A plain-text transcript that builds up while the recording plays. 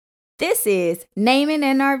This is Naaman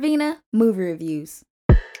and Arvina Movie Reviews.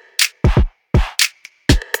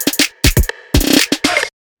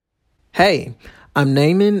 Hey, I'm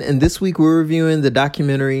Naaman, and this week we're reviewing the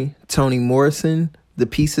documentary Toni Morrison, The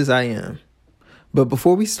Pieces I Am. But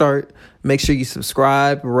before we start, make sure you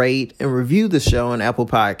subscribe, rate, and review the show on Apple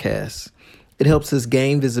Podcasts. It helps us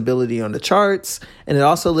gain visibility on the charts, and it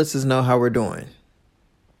also lets us know how we're doing.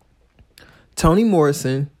 Toni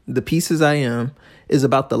Morrison, The Pieces I Am, is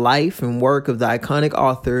about the life and work of the iconic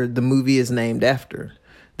author the movie is named after.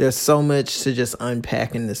 There's so much to just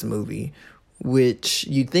unpack in this movie, which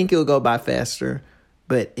you'd think it'll go by faster,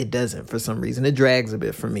 but it doesn't for some reason. It drags a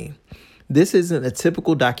bit for me. This isn't a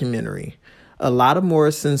typical documentary. A lot of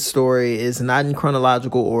Morrison's story is not in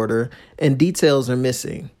chronological order, and details are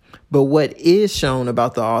missing. But what is shown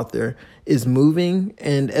about the author is moving,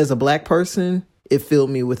 and as a Black person, it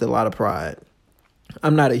filled me with a lot of pride.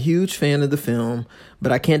 I'm not a huge fan of the film,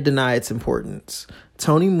 but I can't deny its importance.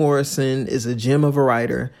 Toni Morrison is a gem of a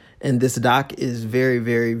writer, and this doc is very,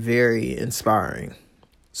 very, very inspiring.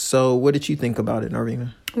 So what did you think about it,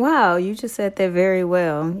 Arvina? Wow, you just said that very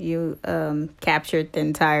well. You captured the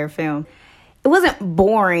entire film. It wasn't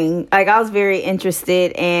boring. Like, I was very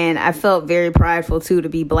interested, and I felt very prideful, too, to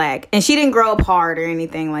be Black. And she didn't grow up hard or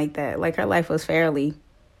anything like that. Like, her life was fairly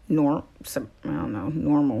normal.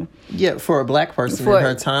 Yeah, for a Black person in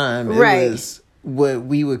her time, it was what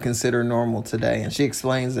we would consider normal today. And she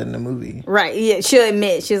explains it in the movie. Right. Yeah, she'll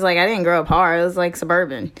admit, she's like, I didn't grow up hard. It was like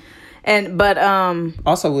suburban. But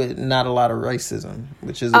also with not a lot of racism,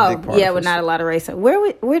 which is a big part. Yeah, with not a lot of racism.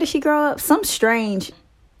 Where did she grow up? Some strange.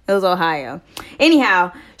 It was Ohio.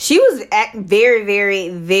 Anyhow, she was very, very,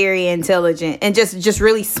 very intelligent and just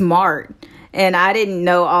really smart. And I didn't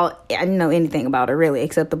know anything about her really,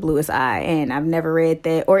 except The Bluest Eye, and I've never read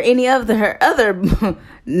that or any of her other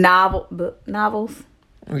novels.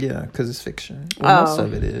 Yeah, because it's fiction. Well, most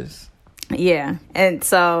of it is. Yeah, and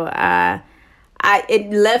so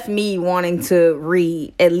it left me wanting to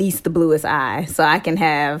read at least The Bluest Eye, so I can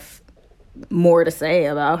have more to say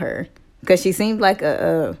about her, because she seemed like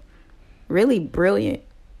a really brilliant,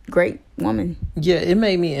 great woman. Yeah, it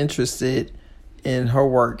made me interested in her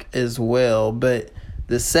work as well, but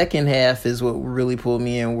the second half is what really pulled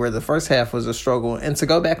me in, where the first half was a struggle. And to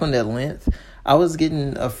go back on that length, I was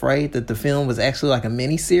getting afraid that the film was actually like a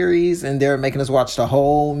mini series, and they're making us watch the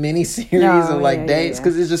whole mini series of dates,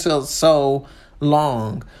 because it just felt so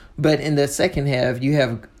long. But in the second half, you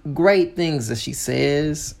have great things that she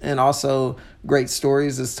says, and also great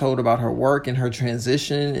stories that's told about her work and her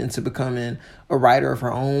transition into becoming a writer of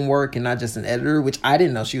her own work and not just an editor, which I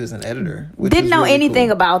didn't know she was an editor. Didn't know really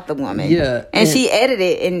anything about the woman. Yeah. And she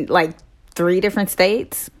edited in like 3 different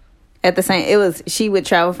states at the same. She would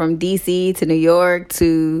travel from DC to New York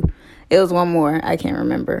to, it was one more, I can't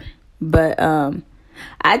remember. But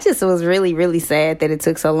I just was really, really sad that it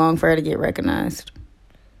took so long for her to get recognized.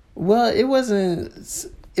 Well, it wasn't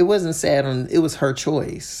sad. It was her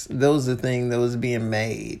choice. That was the thing that was being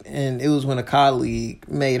made. And it was when a colleague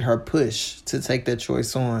made her push to take that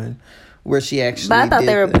choice on, where she actually But I thought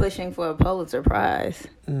they were pushing for a Pulitzer Prize.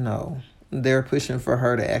 No. They're pushing for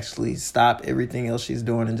her to actually stop everything else she's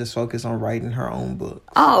doing and just focus on writing her own book.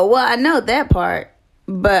 Oh, well, I know that part.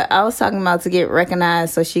 But I was talking about to get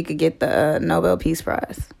recognized so she could get the Nobel Peace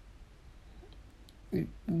Prize.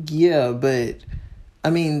 Yeah, but I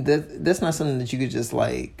mean, that's not something that you could just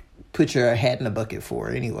like put your hat in a bucket for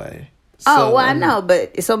anyway. I know,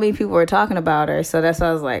 but so many people were talking about her, so that's why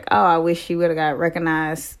I was like, oh, I wish she would have got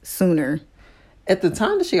recognized sooner. At the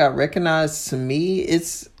time that she got recognized, to me,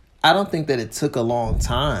 I don't think that it took a long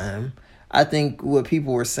time. I think what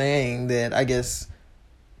people were saying that, I guess,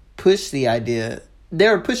 pushed the idea. They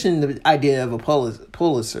were pushing the idea of a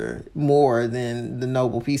Pulitzer more than the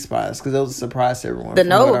Nobel Peace Prize, because that was a surprise to everyone. The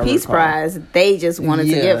Nobel Peace Prize, they just wanted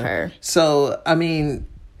to give her. So, I mean,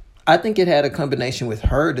 I think it had a combination with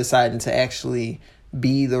her deciding to actually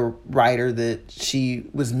be the writer that she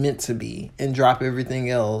was meant to be and drop everything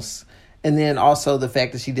else. And then also the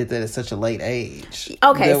fact that she did that at such a late age.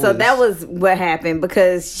 Okay, that was what happened,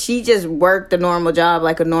 because she just worked a normal job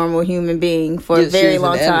like a normal human being for a very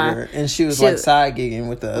long time. And she was like side gigging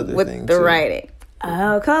with the other thing too. Writing.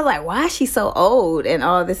 Oh, because I was like, why is she so old and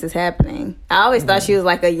all this is happening? I always thought she was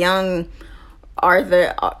like a young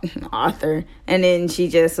author. And then she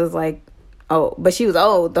just was like, oh, but she was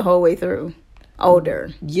old the whole way through.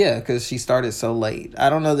 Older. Yeah, because she started so late.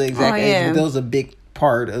 I don't know the exact age, but there was a big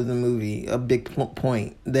part of the movie, a big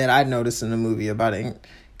point that I noticed in the movie about it.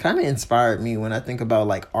 Kind of inspired me when I think about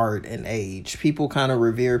like art and age. People kind of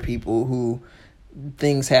revere people who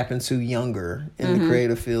things happen to younger in the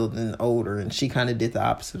creative field than older, and she kind of did the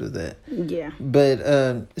opposite of that. Yeah.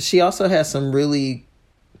 But she also has some really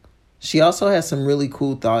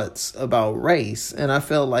cool thoughts about race, and I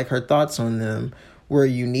felt like her thoughts on them were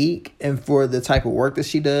unique, and for the type of work that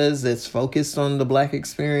she does that's focused on the Black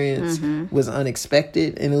experience was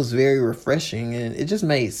unexpected, and it was very refreshing, and it just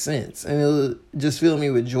made sense, and it just filled me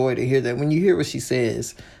with joy to hear that. When you hear what she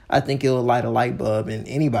says, I think it'll light a light bulb in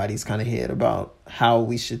anybody's kind of head about how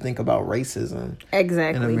we should think about racism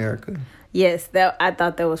in America. Yes, I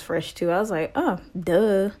thought that was fresh too. I was like, oh,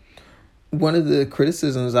 duh. One of the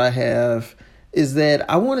criticisms I have is that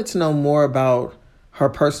I wanted to know more about her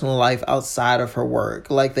personal life outside of her work.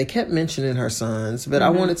 Like, they kept mentioning her sons, but I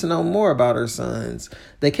wanted to know more about her sons.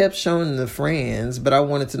 They kept showing the friends, but I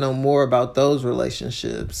wanted to know more about those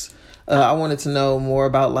relationships. I wanted to know more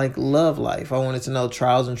about, like, love life. I wanted to know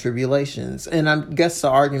trials and tribulations. And I guess the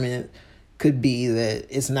argument could be that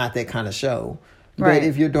it's not that kind of show. Right. But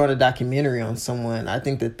if you're doing a documentary on someone, I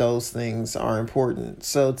think that those things are important.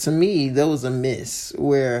 So to me, there was a miss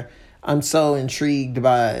where I'm so intrigued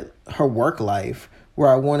by her work life, where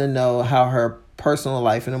I want to know how her personal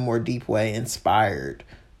life in a more deep way inspired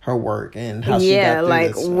her work and how she got through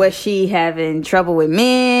like, this. Was she having trouble with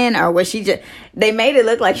men, or was she just... They made it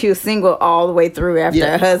look like she was single all the way through after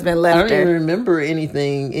her husband left her. I don't even remember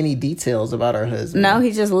any details about her husband. No,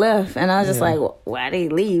 he just left. And I was just like, why did he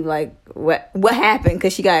leave? Like, what happened?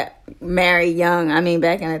 Because she got married young. I mean,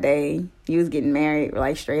 back in the day, you was getting married,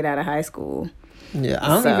 like, straight out of high school. Yeah,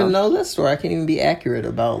 I don't even know that story. I can't even be accurate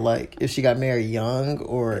about, like, if she got married young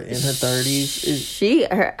or in her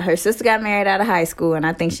 30s. Her sister got married out of high school, and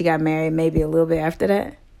I think she got married maybe a little bit after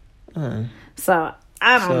that. So,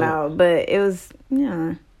 I don't know, but it was,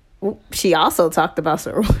 She also talked about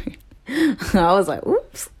sorority. I was like,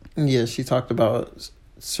 oops. Yeah, she talked about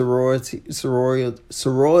sorority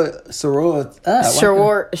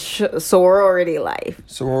life.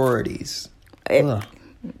 Sororities.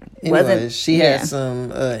 Anyways, she had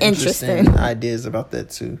some interesting ideas about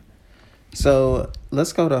that too. So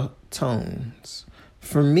let's go to tones.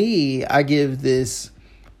 For me, I give this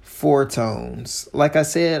 4 tones. Like I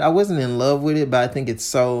said, I wasn't in love with it, but I think it's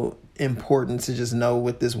so important to just know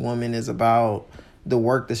what this woman is about, the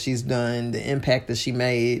work that she's done, the impact that she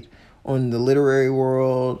made on the literary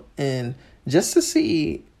world, and just to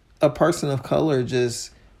see a person of color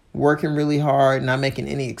just working really hard, not making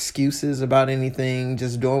any excuses about anything,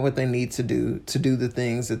 just doing what they need to do the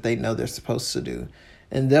things that they know they're supposed to do.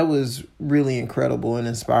 And that was really incredible and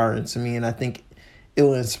inspiring to me, and I think it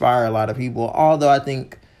will inspire a lot of people, although I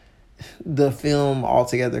think the film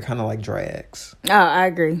altogether kind of like drags. Oh, I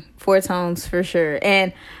agree. 4 tones for sure.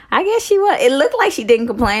 And I guess it looked like she didn't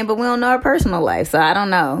complain, but we don't know her personal life, so I don't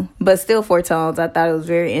know. But still 4 tones. I thought it was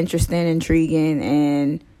very interesting, intriguing,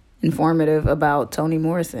 and informative about Toni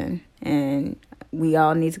Morrison, and we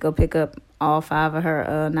all need to go pick up all 5 of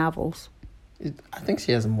her novels. I think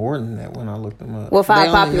she has more than that when I looked them up. Well,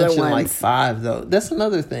 5 popular ones. Like 5 though. That's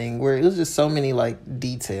another thing where it was just so many like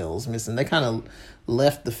details missing. They kind of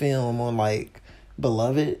left the film on like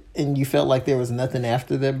Beloved, and you felt like there was nothing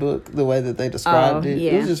after that book. The way that they described it,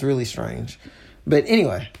 it was just really strange. But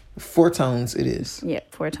anyway, 4 tones it is. Yeah,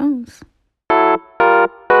 4 tones.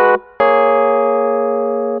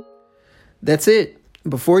 That's it.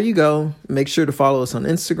 Before you go, make sure to follow us on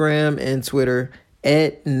Instagram and Twitter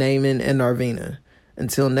 @Naaman and Narvina.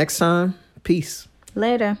 Until next time, peace.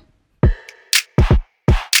 Later.